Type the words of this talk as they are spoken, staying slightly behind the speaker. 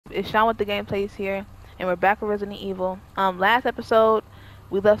It's Sean with the gameplays here, and we're back with Resident Evil. Last episode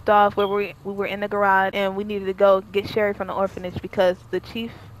we left off where we were in the garage, and we needed to go get Sherry from the orphanage because the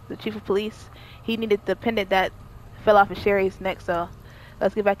chief of police, he needed the pendant that fell off of Sherry's neck. So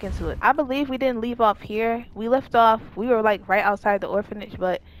let's get back into it. I believe we didn't leave off here. We left off. We were like right outside the orphanage,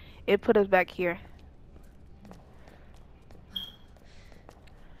 but it put us back here.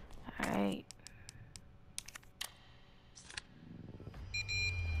 All right.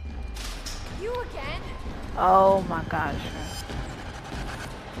 You again? Oh my gosh.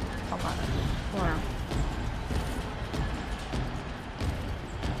 Oh my gosh. Come on.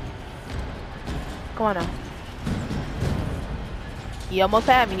 Come on now. You almost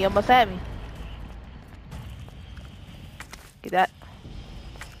had me. You almost had me. Get that.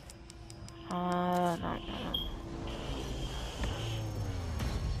 No.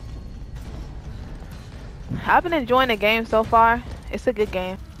 I've been enjoying the game so far. It's a good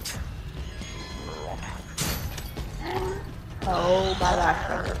game. Oh my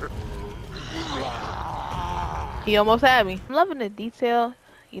gosh. He almost had me. I'm loving the detail.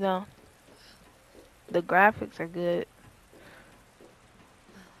 You know, the graphics are good.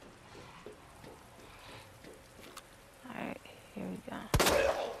 Alright, here we go.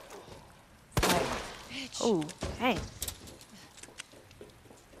 Alright. Oh, dang.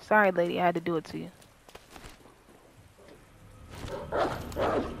 Sorry, lady, I had to do it to you. Oh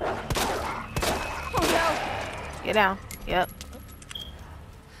no! Get down. Yep.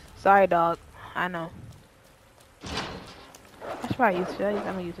 Sorry, dog. I know. I should probably use this. I'm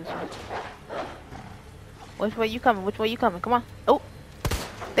gonna use this one. Which way you coming? Which way you coming? Come on. Oh,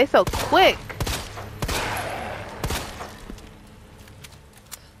 they so quick.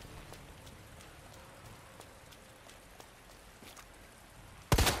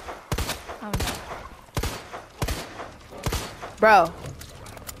 Oh no. Bro.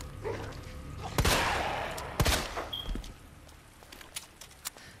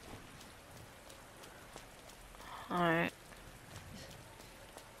 Alright.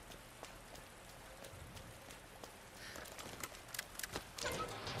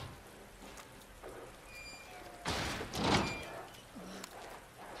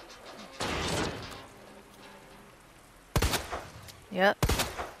 Yep.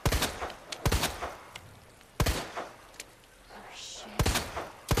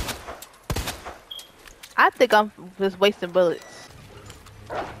 I think I'm just wasting bullets.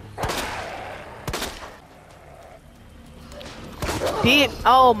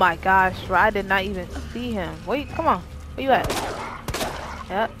 Oh my gosh, bro, I did not even see him. Wait, come on. Where you at?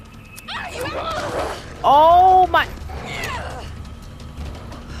 Yep. Oh my.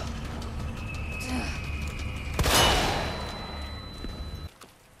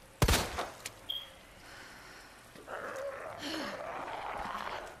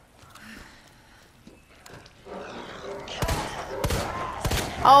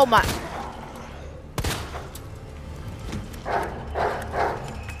 Oh my.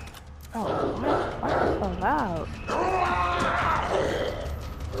 Oh, why is it so loud?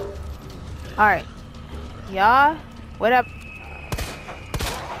 Alright. Y'all, what up?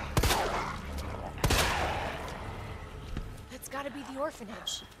 That's gotta be the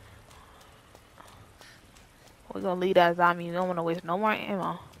orphanage. We're gonna leave that zombie. You don't wanna waste no more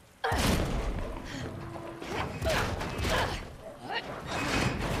ammo.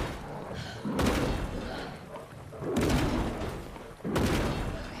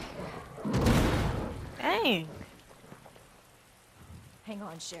 Dang. Hang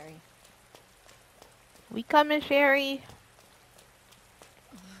on, Sherry. We coming, Sherry.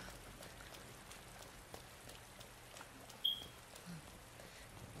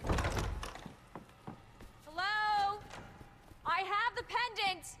 Hello? I have the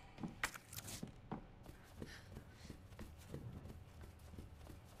pendant!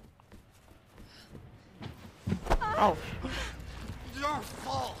 Oh. Your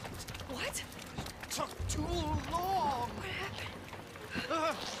fault. What? Took too long. What happened?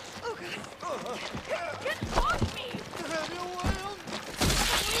 Oh god. Get off me!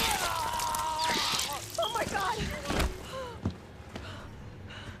 Oh my god!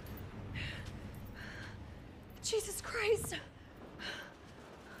 Jesus Christ!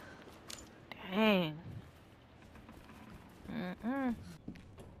 Dang. Mm-mm.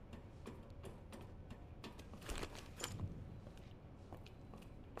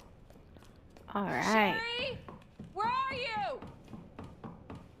 All right. Sherry? Where are you?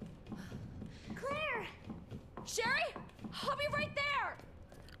 Claire! Sherry? I'll be right there!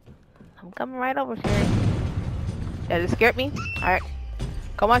 I'm coming right over, Sherry. That just scared me. All right.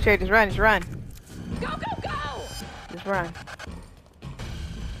 Come on, Sherry. Just run. Just run. Go, go, go! Just run.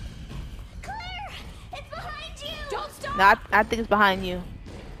 Stop! No, I think it's behind you.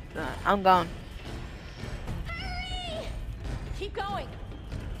 I'm gone. Hurry! Keep going.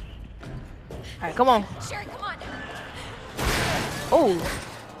 Alright, come on. Sherry, come on. Oh.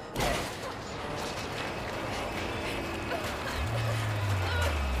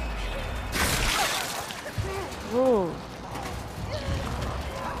 Ooh.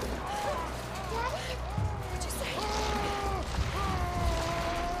 What'd you say?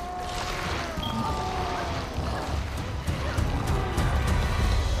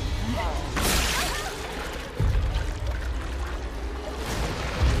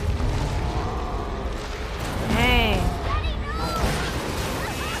 Dang.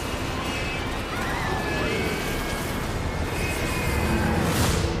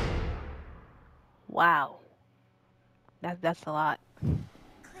 Wow. That's a lot.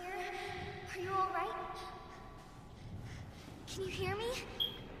 Claire, are you all right? Can you hear me?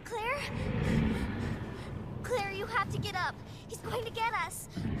 Claire? Claire, you have to get up. He's going to get us.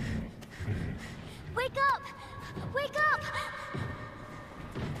 Wake up! Wake up!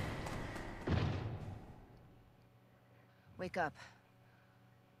 Wake up.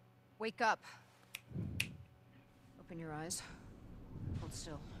 Wake up. Open your eyes. Hold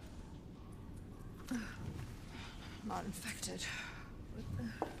still. Not infected.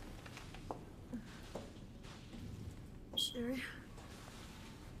 Sherry?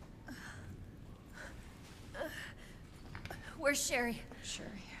 Where's Sherry?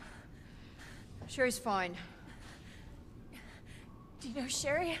 Sherry. Sherry's fine. Do you know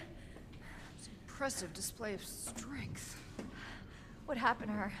Sherry? It's an impressive display of strength. What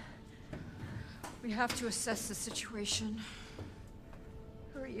happened to her? We have to assess the situation.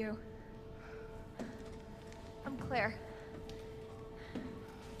 Who are you? I'm Claire. I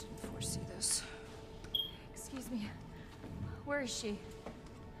didn't foresee this. Excuse me. Where is she?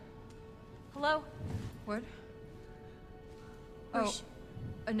 Hello? What? Where's Oh, she?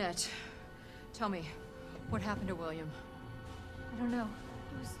 Annette. Tell me, what happened to William? I don't know.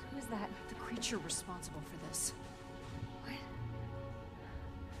 Who's that? The creature responsible for this. What?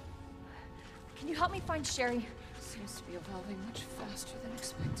 Can you help me find Sherry? Seems to be evolving much faster than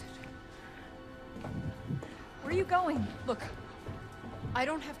expected. Where are you going? Look, I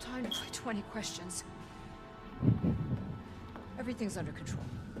don't have time to play 20 questions. Everything's under control.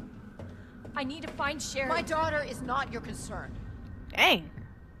 I need to find Sherry. My daughter is not your concern. Dang.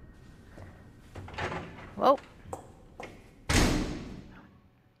 Whoa.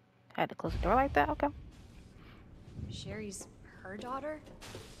 Had to close the door like that? Okay. Sherry's her daughter?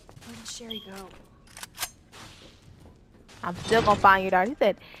 Where did Sherry go? I'm still gonna find your daughter. He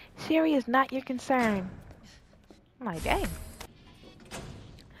said, Sherry is not your concern. I'm like, dang.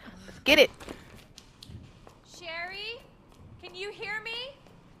 Let's get it. Sherry? Can you hear me?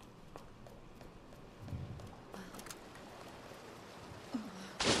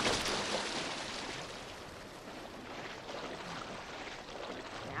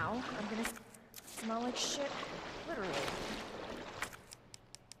 Now I'm gonna smell like shit. Literally.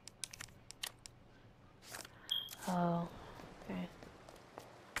 Oh, okay.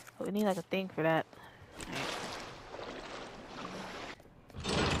 Oh, we need like a thing for that.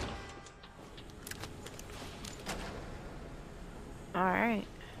 Alright.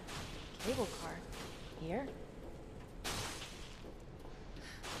 Cable car. Here?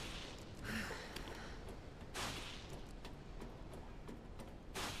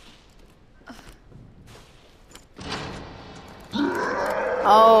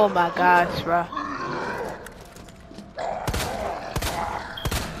 Oh my gosh, bro.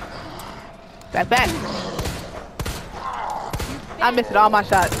 Back, back. I missed all my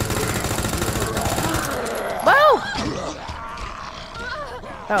shots. Whoa!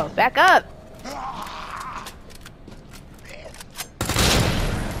 Oh, back up.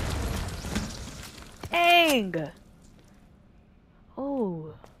 Dang.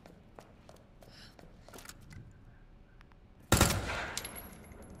 Oh.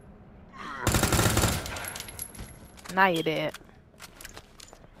 Now you're dead.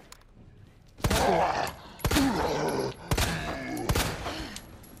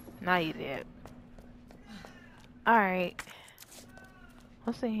 Now you're dead. Alright.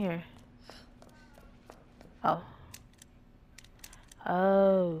 What's in here? Oh.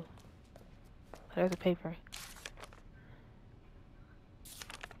 Oh. There's a paper.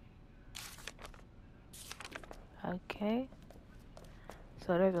 Okay.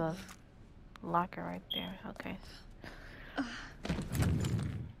 So there's a locker right there. Okay.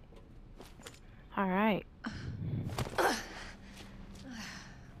 Alright.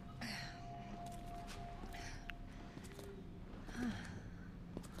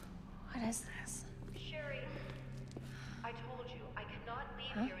 What is this? Sherry. I told you, I cannot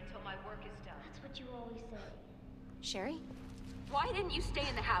leave here until my work is done. That's what you always say. Sherry? Why didn't you stay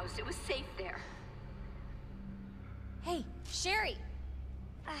in the house? It was safe there. Hey, Sherry!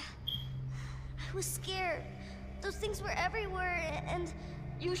 I was scared. Those things were everywhere, and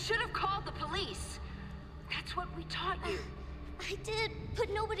You should have called the police. That's what we taught you. I did, but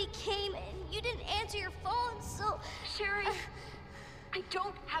nobody came, and you didn't answer your phone, so... Sherry, I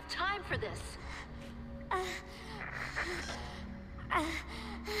don't have time for this.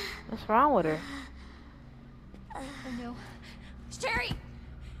 What's wrong with her? Oh no. Sherry!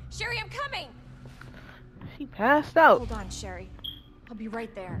 Sherry, I'm coming! She passed out. Hold on, Sherry. I'll be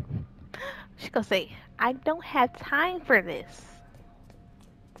right there. She gonna say, I don't have time for this.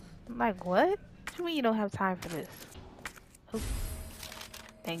 I'm like, what? What do you mean you don't have time for this? Oh.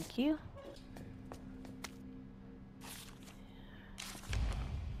 Thank you.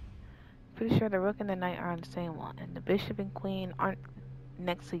 Pretty sure the rook and the knight are on the same one, and the bishop and queen aren't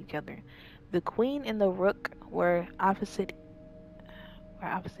next to each other. The queen and the rook were opposite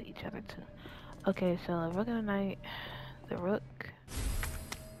each other too. Okay, so the rook and the knight, the rook.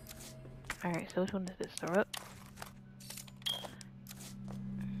 Alright, so which one is this? The rook?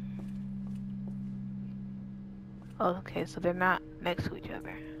 Oh, okay, so they're not next to each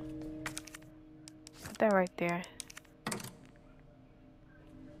other. Put that right there.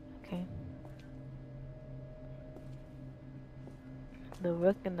 Okay. The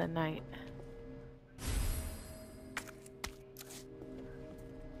rook and the knight.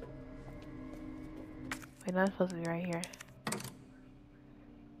 Wait, no, it's supposed to be right here.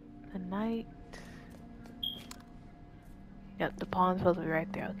 The knight. Yep, the pawn's supposed to be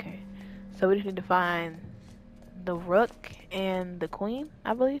right there. Okay. So we just need to find the rook and the queen,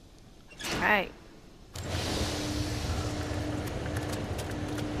 I believe. Alright.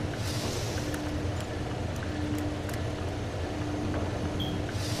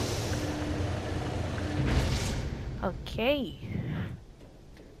 Okay.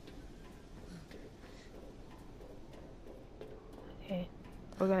 Okay.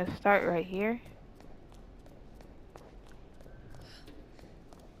 We're gonna start right here.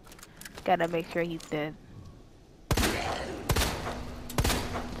 Gotta make sure he's dead.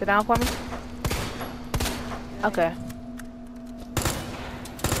 Sit down for me. Okay.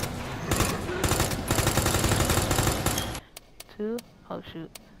 Two. Oh shoot.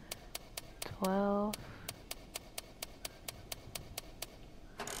 12.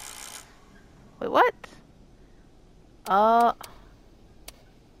 Wait, what? Hold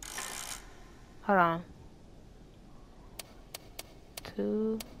on.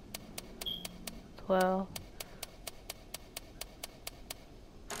 2. 12.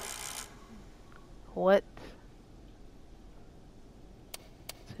 What?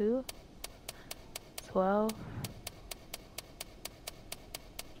 2. 12.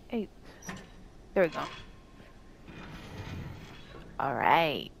 8. There we go.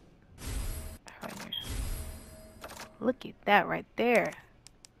 Alright. Right here. Look at that right there.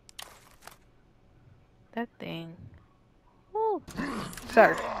 That thing. Woo.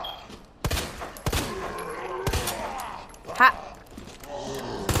 Sir. Ha!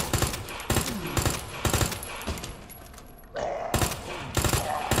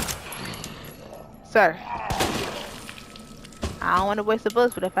 Sir. I don't want to waste the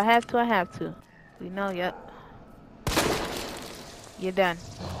bullets, but if I have to, I have to. We know, yep. You're done.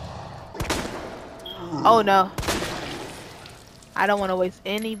 Oh no. I don't want to waste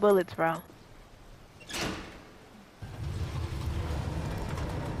any bullets, bro.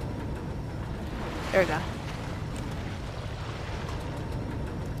 There we go.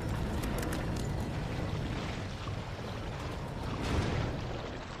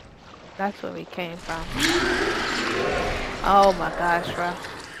 That's where we came from. Oh my gosh, bro.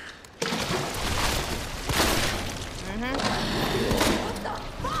 What the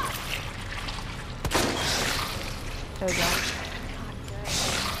fuck? There we go.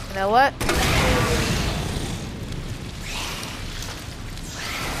 You know what?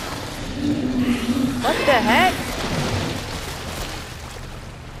 What the heck?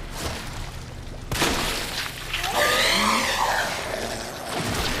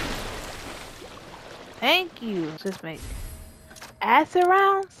 Thank you. Just make acid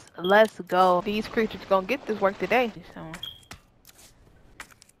rounds. Let's go. These creatures gonna get this work today. So.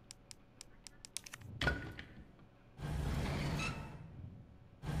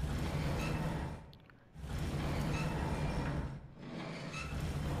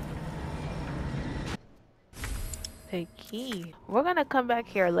 The key. We're gonna come back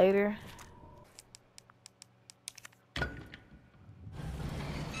here later.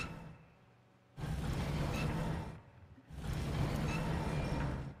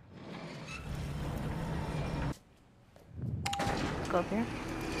 go up here.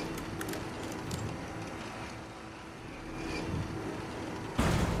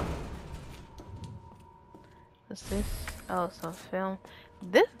 What's this? Oh, some film.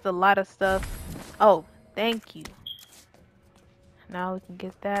 This is a lot of stuff. Oh, thank you. Now we can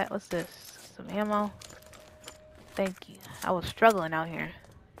get that. What's this? Some ammo. Thank you. I was struggling out here.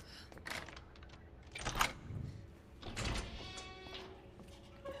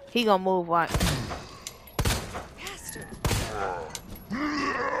 He gonna move, watch.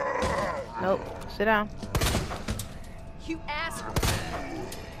 Nope. Sit down. You asshole!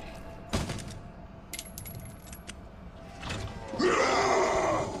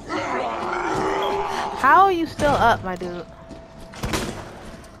 How are you still up, my dude?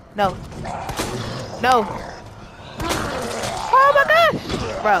 No. No. Oh my gosh!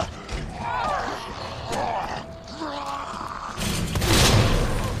 Bro.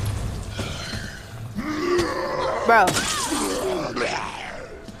 Bro.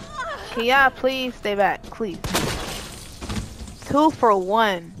 Can y'all please stay back? Please. 2 for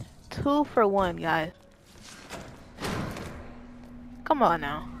 1. 2 for 1, guys. Come on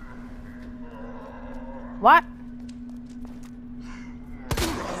now. What?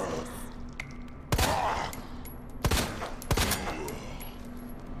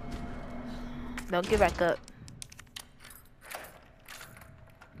 Don't get back up.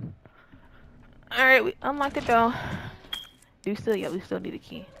 Alright, we unlocked the door. Do we still? Yeah, we still need a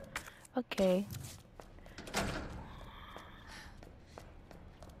key. Okay.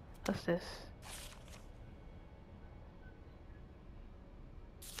 What's this?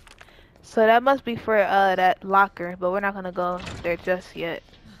 So that must be for that locker, but we're not gonna go there just yet.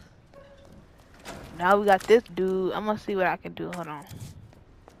 Now we got this dude. I'm gonna see what I can do. Hold on.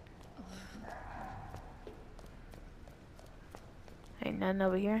 Ain't nothing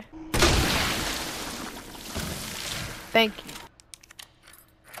over here. Thank you.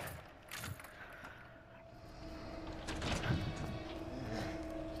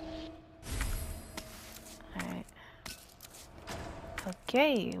 Alright.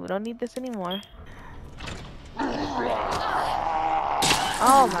 Okay, we don't need this anymore.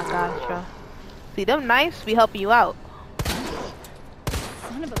 Oh my gosh, bro. See, them knives be helping you out.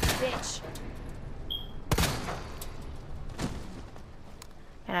 Son of a bitch.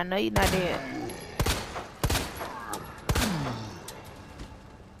 And I know you're not dead.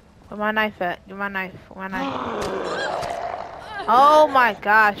 Where my knife at? Give my knife. Where my knife? Oh my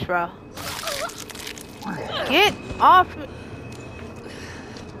gosh, bro. Get off me.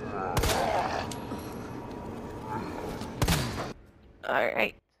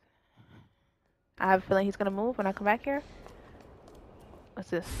 Alright. I have a feeling he's gonna move when I come back here. What's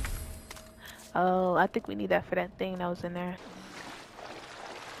this? Oh, I think we need that for that thing that was in there.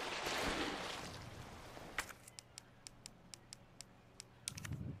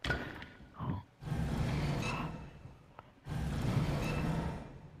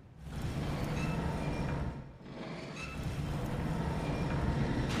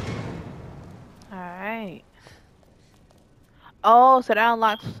 Alright. Oh, so that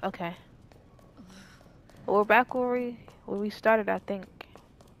unlocks. Okay. We're back where we started, I think.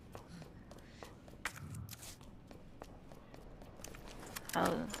 Oh,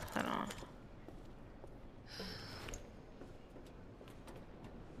 hold on.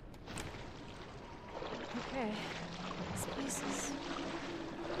 Okay. This place is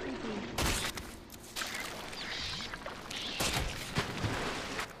creepy.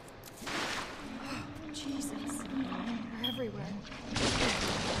 Jesus. They're everywhere.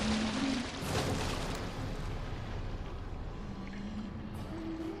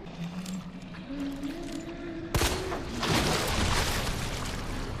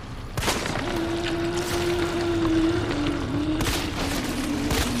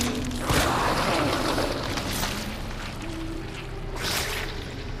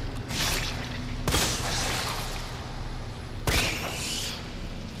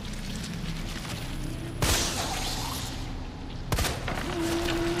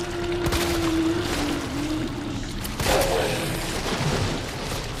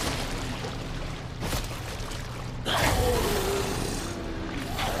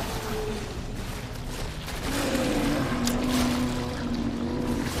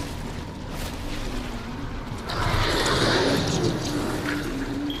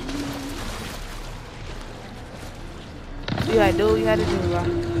 You gotta do what you gotta do, bro.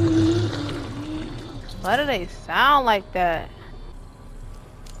 Why do they sound like that?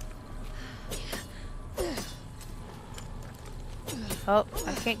 Oh,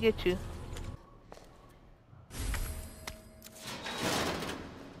 I can't get you.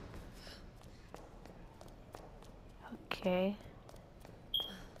 Okay.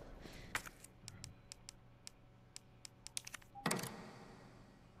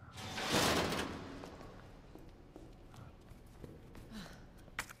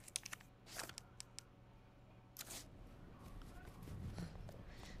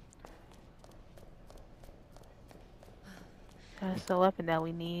 That's the weapon that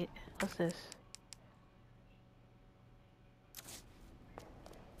we need. What's this?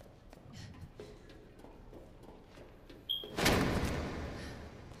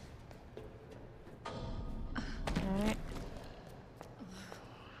 Alright.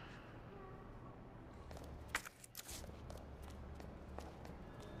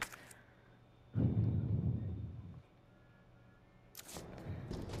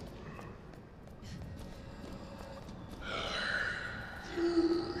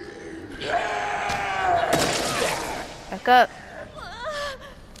 Back up. Ooh.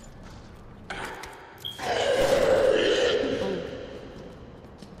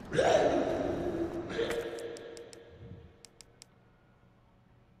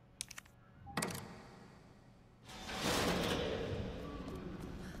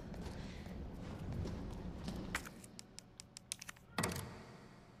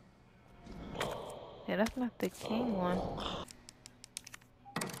 Yeah, that's not the king one.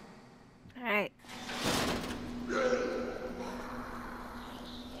 Alright.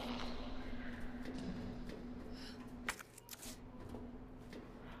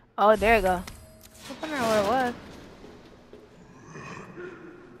 Oh, there you go. I was wondering what it was.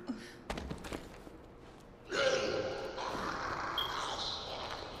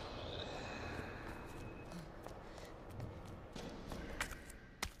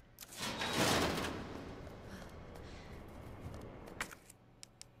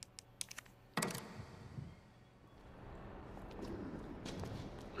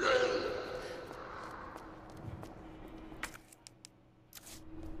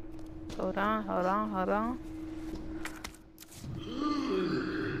 Hold on, hold on, hold on.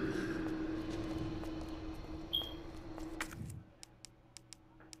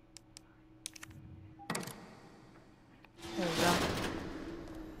 There we go.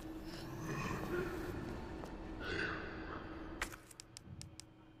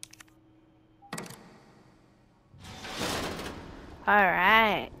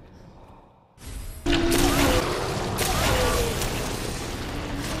 Alright.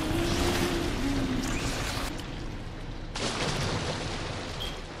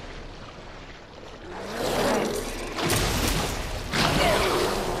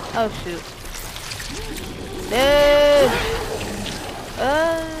 Oh shoot. No!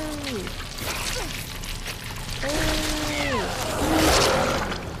 Oh!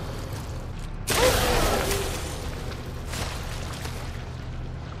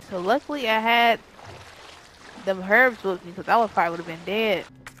 So luckily I had them herbs with me because I would probably would have been dead.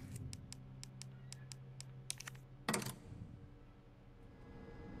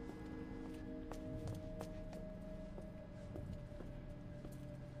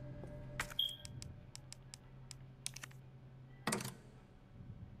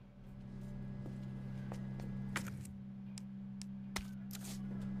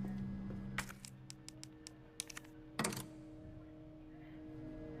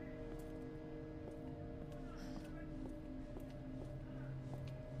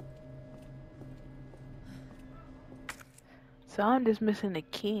 So I'm just missing the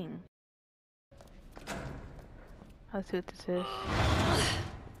king. Let's see what this is.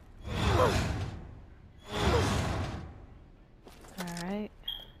 Alright.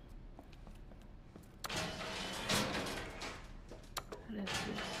 What is this?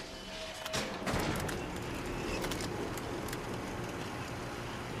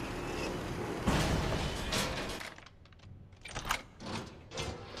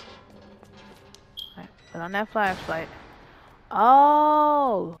 Alright, put on that flashlight.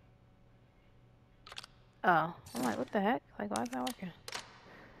 Oh! Oh. I'm like, what the heck? Like, why is that working?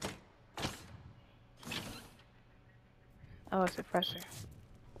 Oh, it's a suppressor.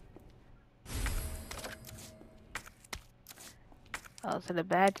 Oh, so the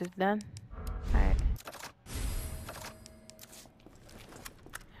badge is done? Alright.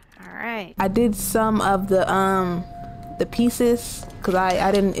 Alright. I did some of the pieces because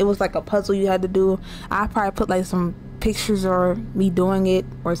I didn't, it was like a puzzle you had to do. I probably put like some pictures or me doing it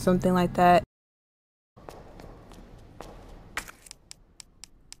or something like that.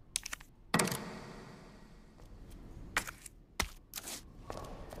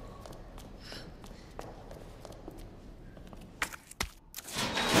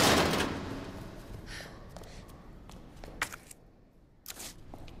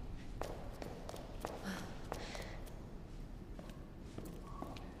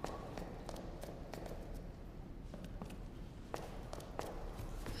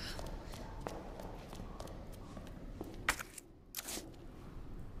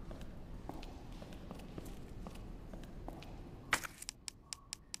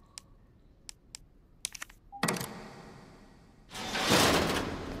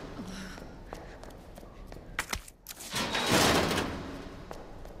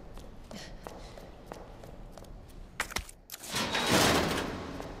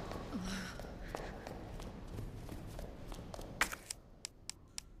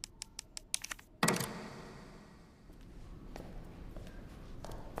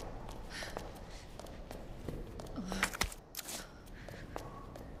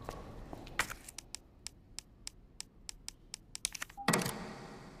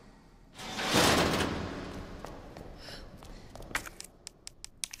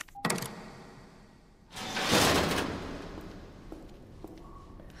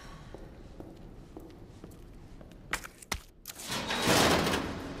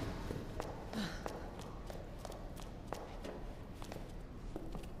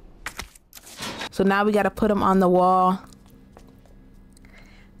 So now we gotta put them on the wall.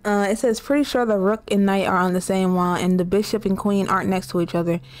 It says, pretty sure the rook and knight are on the same wall, and the bishop and queen aren't next to each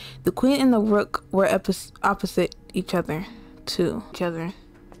other. The queen and the rook were opposite each other. To each other.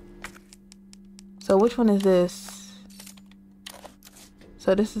 So which one is this?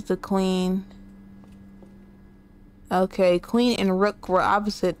 So this is the queen. Okay, queen and rook were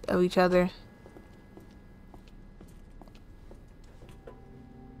opposite of each other.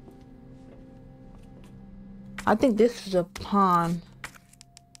 I think this is a pawn.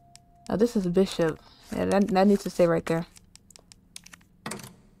 Oh, this is a bishop. Yeah, that needs to stay right there.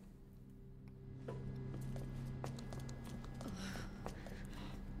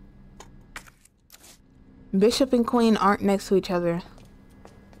 Bishop and queen aren't next to each other.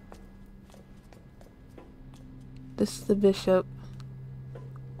 This is the bishop.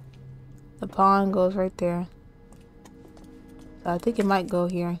 The pawn goes right there. So I think it might go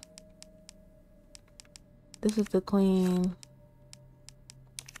here. This is the queen.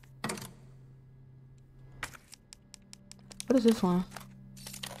 What is this one?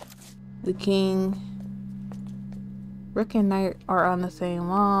 The king. Rook and knight are on the same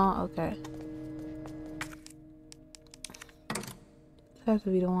wall. Okay. This has to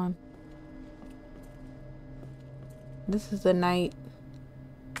be the one. This is the knight.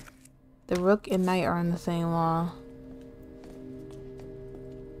 The rook and knight are on the same wall.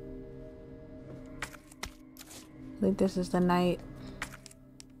 I think this is the knight.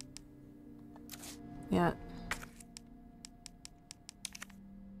 Yeah.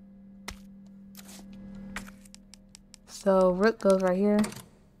 So rook goes right here.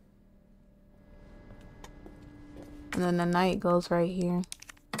 And then the knight goes right here.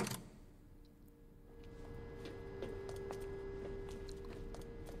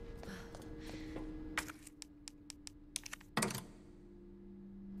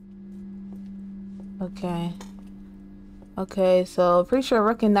 Okay. Okay, so pretty sure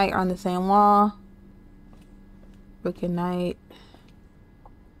rook and knight are on the same wall. Rook and knight.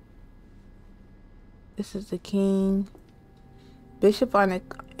 This is the king. Bishop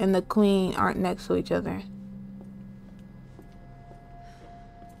and the queen aren't next to each other.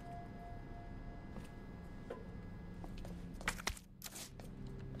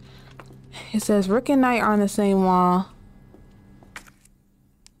 It says rook and knight are on the same wall.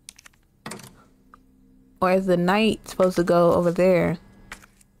 Or is the knight supposed to go over there?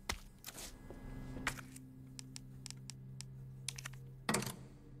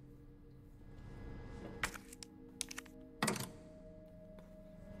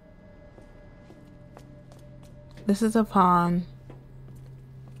 This is a pawn.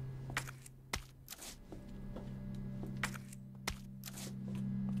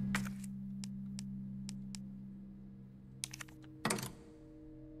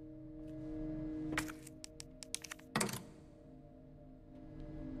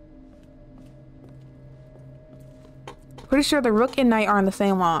 Pretty sure the rook and knight are on the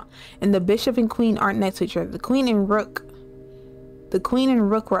same wall, and the bishop and queen aren't next to each other. The queen and rook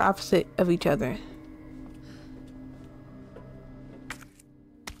were opposite of each other.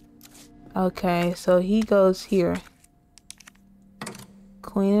 Okay, so he goes here.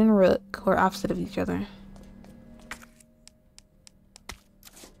 Queen and rook were opposite of each other.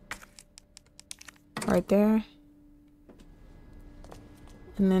 Right there.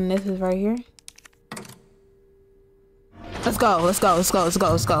 And then this is right here. Let's go, let's go, let's go, let's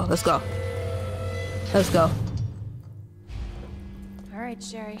go, let's go, let's go. Let's go. All right,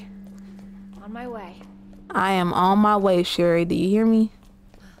 Sherry. On my way. I am on my way, Sherry. Do you hear me?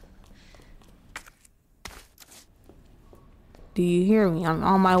 Do you hear me? I'm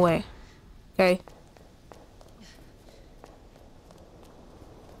on my way. Okay.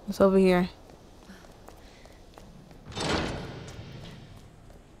 What's over here?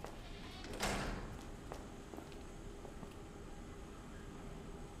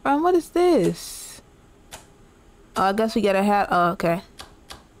 What is this? Oh, I guess we gotta have. Oh, okay.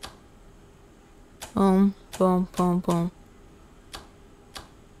 Boom, boom, boom, boom.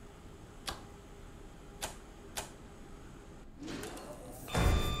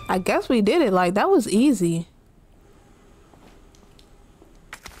 I guess we did it. Like, that was easy.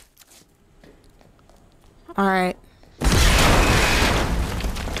 All right.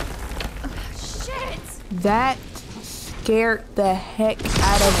 Shit! That scared the heck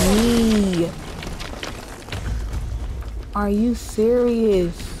out of me. Are you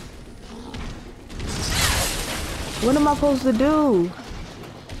serious? What am I supposed to do?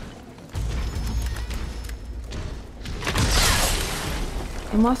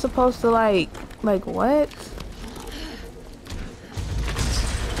 Am I supposed to like what?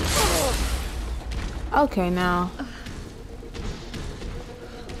 Okay, now.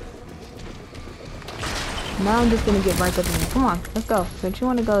 Now I'm just gonna get right up in here. Come on, let's go. Since you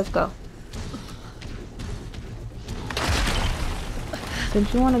wanna go, let's go.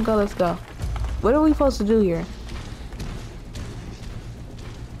 Since you wanna go, let's go. What are we supposed to do here?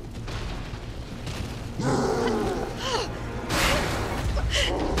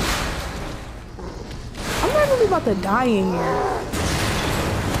 I'm not really about to die in here.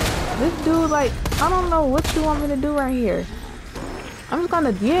 This dude, like, I don't know what you want me to do right here. I'm just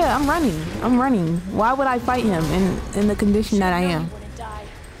gonna, yeah, I'm running. I'm running. Why would I fight him in the condition that I am?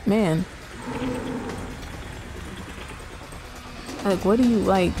 Man. Like, what do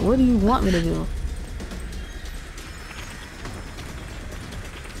you want me to do?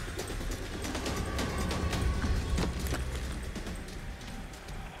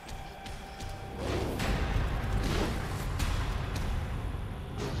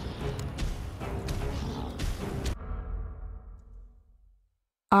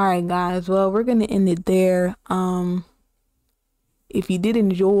 Alright guys, well we're gonna end it there. If you did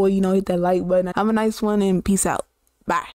enjoy, hit that like button. Have a nice one and peace out. Bye.